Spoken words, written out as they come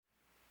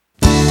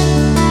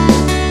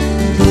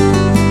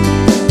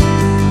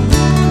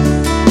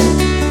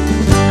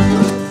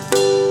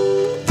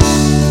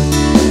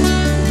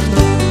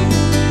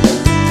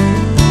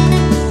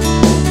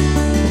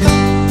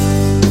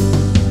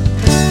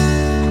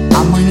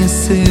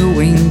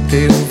aconteceu em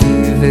teu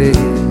viver.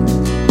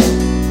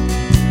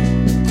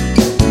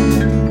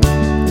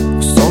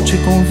 O sol te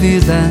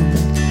convida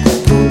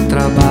pro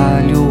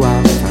trabalho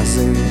a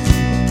fazer.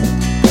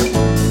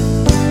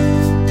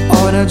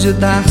 Hora de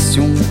dar-se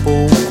um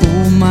pouco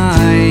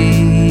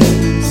mais,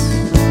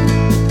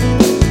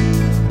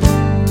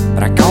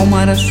 pra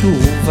acalmar a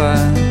chuva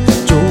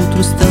de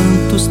outros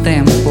tantos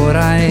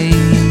temporais.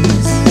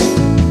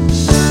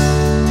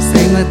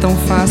 Sei, não é tão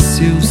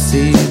fácil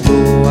se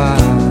doar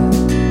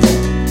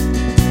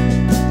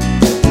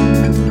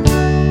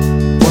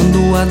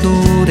quando a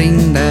dor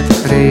ainda é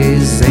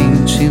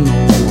presente no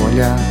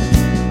olhar.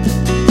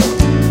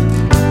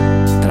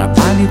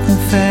 Trabalhe com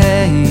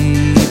fé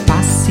e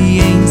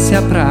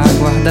paciência pra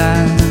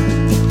aguardar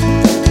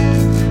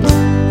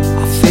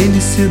a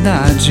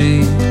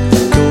felicidade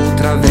que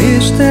outra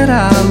vez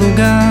terá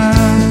lugar.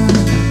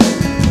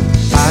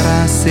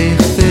 Para ser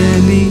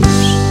feliz,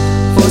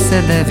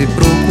 você deve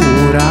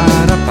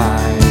procurar a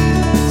paz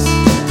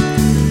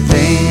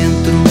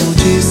dentro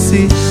de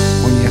si,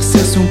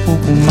 conhecer-se um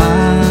pouco mais.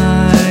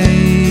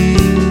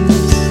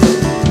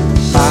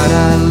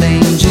 Para além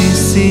de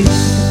si,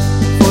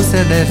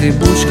 você deve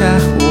buscar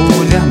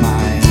olhar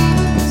mais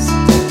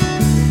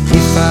e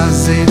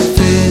fazer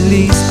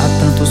feliz a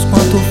tantos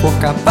quanto for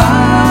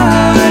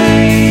capaz.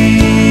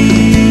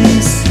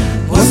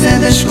 Você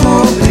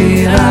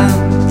descobrirá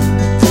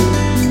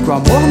que o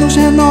amor nos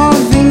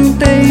renova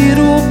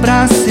inteiro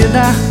pra se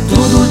dar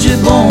tudo de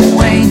bom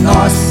em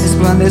nós,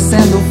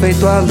 resplandecendo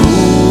feito a luz.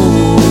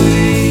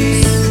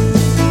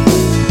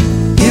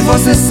 E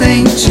você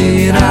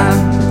sentirá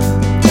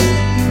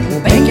o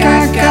bem que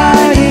a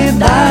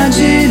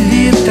caridade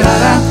lhe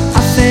trará,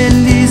 a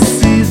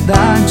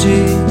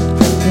felicidade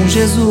com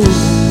Jesus,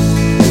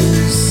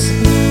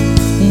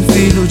 um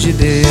filho de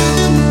Deus.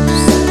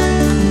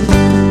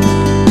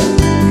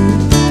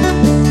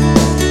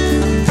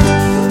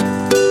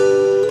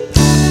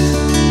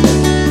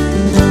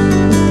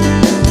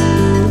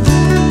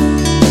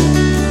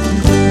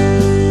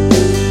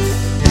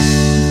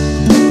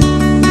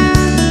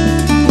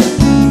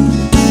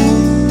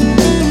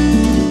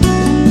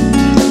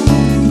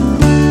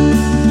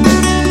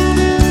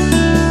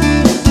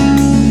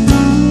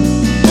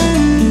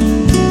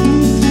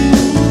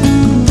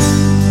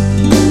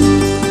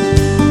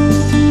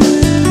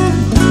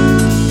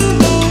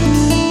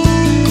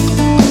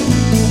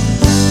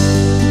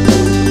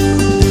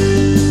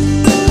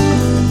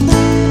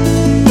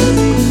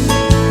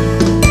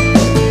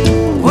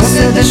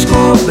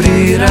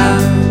 Descobrirá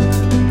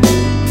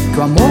que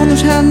o amor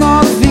nos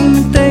renova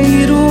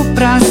inteiro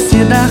pra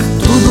se dar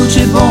tudo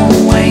de bom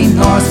em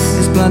nós,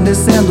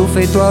 resplandecendo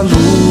feito a luz.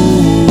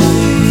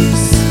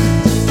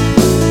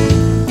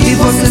 E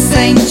você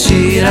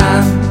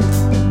sentirá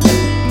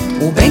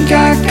o bem que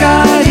a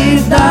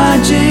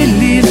caridade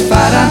lhe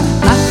fará,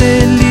 a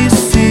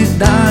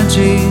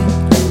felicidade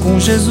com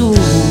Jesus,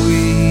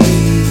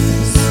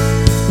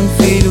 um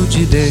filho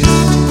de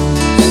Deus.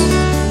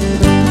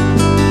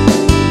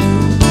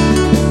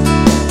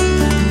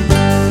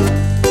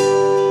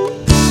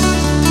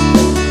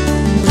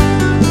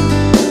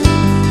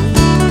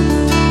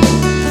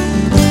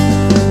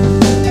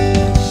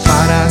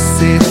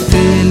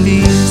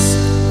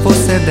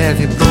 Você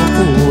deve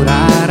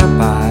procurar a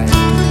paz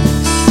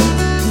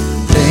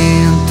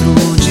dentro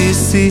de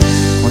si,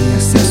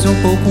 conhecer-se um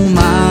pouco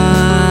mais.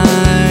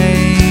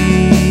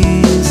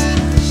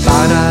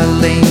 Para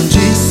além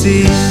de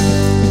si,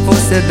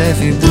 você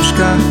deve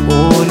buscar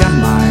olhar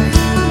mais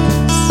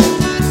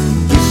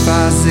e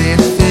fazer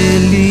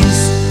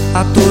feliz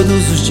a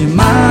todos os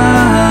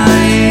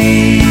demais.